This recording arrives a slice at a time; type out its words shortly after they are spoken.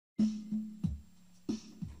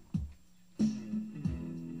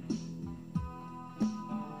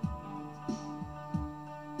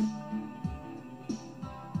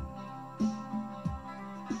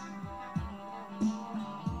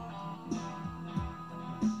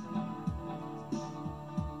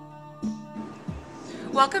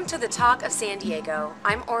Welcome to the Talk of San Diego.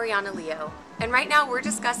 I'm Oriana Leo, and right now we're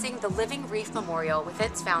discussing the Living Reef Memorial with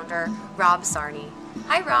its founder, Rob Sarney.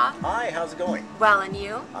 Hi, Rob. Hi, how's it going? Well, and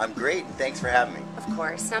you? I'm great. Thanks for having me. Of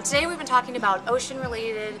course. Now, today we've been talking about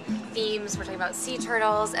ocean-related themes. We're talking about sea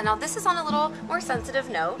turtles, and now this is on a little more sensitive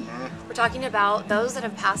note. We're talking about those that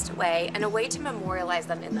have passed away and a way to memorialize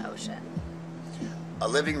them in the ocean. A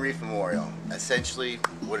living reef memorial. Essentially,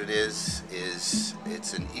 what it is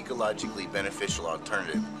it's an ecologically beneficial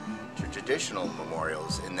alternative to traditional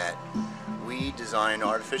memorials in that we design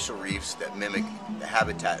artificial reefs that mimic the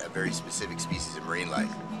habitat of very specific species of marine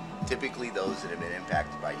life, typically those that have been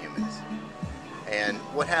impacted by humans. And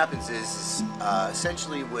what happens is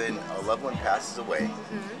essentially when a loved one passes away,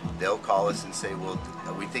 they'll call us and say, well,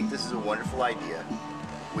 we think this is a wonderful idea.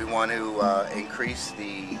 We want to increase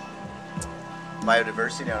the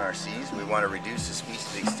biodiversity on our seas, we want to reduce the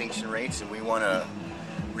species extinction rates, and we want to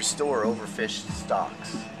restore overfished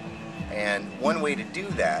stocks. And one way to do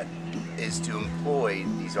that is to employ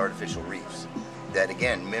these artificial reefs that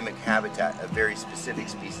again mimic habitat of very specific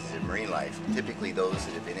species of marine life, typically those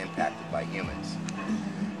that have been impacted by humans.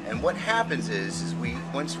 And what happens is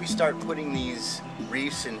once we start putting these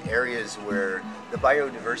reefs in areas where the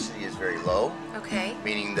biodiversity is very low,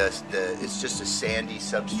 meaning it's just a sandy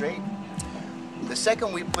substrate, the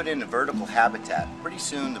second we put in a vertical habitat, pretty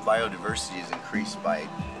soon the biodiversity is increased by,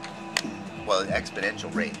 well,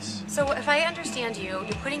 exponential rates. So if I understand you,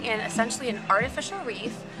 you're putting in essentially an artificial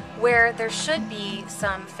reef where there should be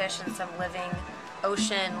some fish and some living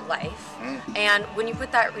ocean life. And when you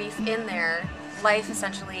put that reef in there, life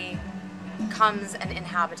essentially comes and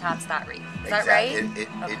inhabits that reef. Is that right? It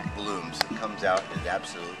blooms. It comes out and it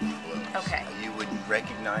absolutely blooms. Okay. You would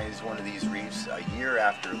recognize one of these reefs a year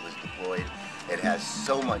after it was deployed. It has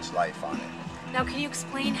so much life on it. Now, can you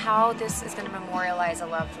explain how this is going to memorialize a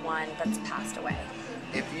loved one that's passed away?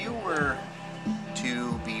 If you were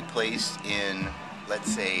to be placed in, let's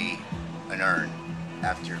say, an urn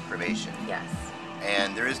after your cremation. Yes.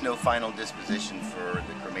 And there is no final disposition for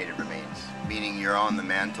the cremated remains, meaning you're on the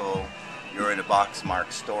mantle, you're in a box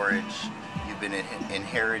marked storage, you've been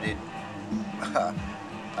inherited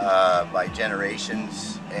by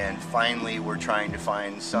generations, and finally we're trying to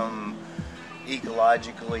find some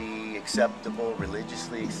ecologically acceptable,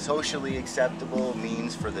 religiously, socially acceptable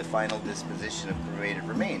means for the final disposition of cremated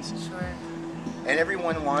remains. Sure. And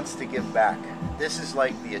everyone wants to give back. This is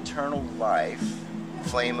like the eternal life,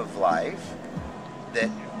 flame of life,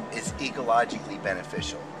 that is ecologically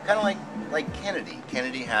beneficial. Kind of like Kennedy.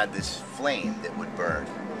 Kennedy had this flame that would burn,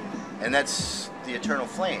 and that's the eternal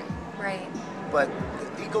flame. Right. But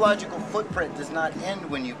the ecological footprint does not end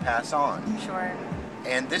when you pass on. Sure.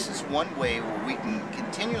 And this is one way where we can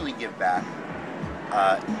continually give back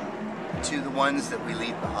to the ones that we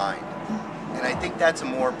leave behind. And I think that's a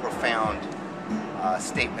more profound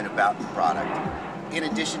statement about the product. In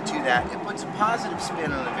addition to that, it puts a positive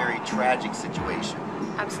spin on a very tragic situation.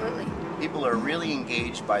 Absolutely. People are really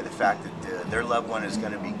engaged by the fact that their loved one is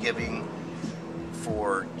going to be giving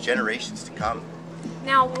for generations to come.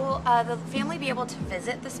 Now, will the family be able to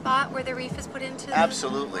visit the spot where the reef is put into?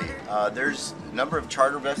 Absolutely. There's a number of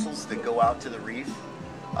charter vessels that go out to the reef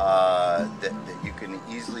that you can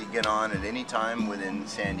easily get on at any time within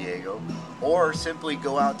San Diego, or simply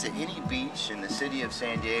go out to any beach in the city of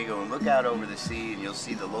San Diego and look out over the sea and you'll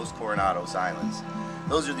see the Los Coronados Islands.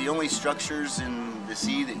 Those are the only structures in the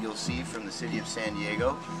sea that you'll see from the city of San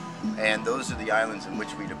Diego, and those are the islands in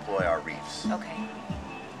which we deploy our reefs. Okay.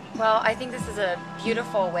 Well, I think this is a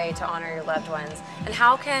beautiful way to honor your loved ones. And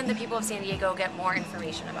how can the people of San Diego get more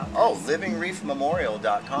information about this? Oh,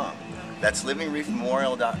 livingreefmemorial.com. That's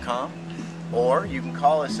livingreefmemorial.com. Or you can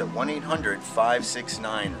call us at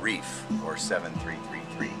 1-800-569-REEF or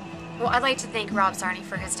 7333. Well, I'd like to thank Rob Sarney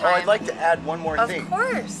for his time. Oh, I'd like to add one more thing. Of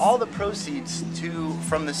course. All the proceeds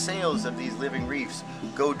from the sales of these living reefs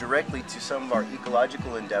go directly to some of our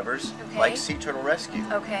ecological endeavors, like sea turtle rescue.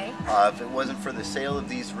 Okay. If it wasn't for the sale of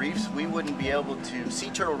these reefs, we wouldn't be able to, sea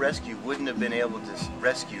turtle rescue wouldn't have been able to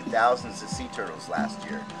rescue thousands of sea turtles last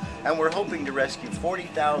year. And we're hoping to rescue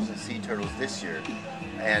 40,000 sea turtles this year.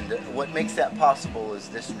 And what makes that possible is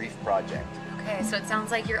this reef project. Okay, so it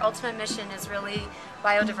sounds like your ultimate mission is really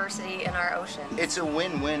biodiversity in our ocean. It's a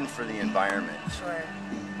win-win for the environment. Sure.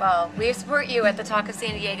 Well, we support you at the Talk of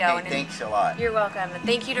San Diego. Hey, thanks a lot. You're welcome. And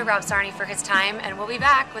thank you to Rob Sarney for his time, and we'll be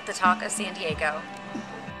back with the Talk of San Diego.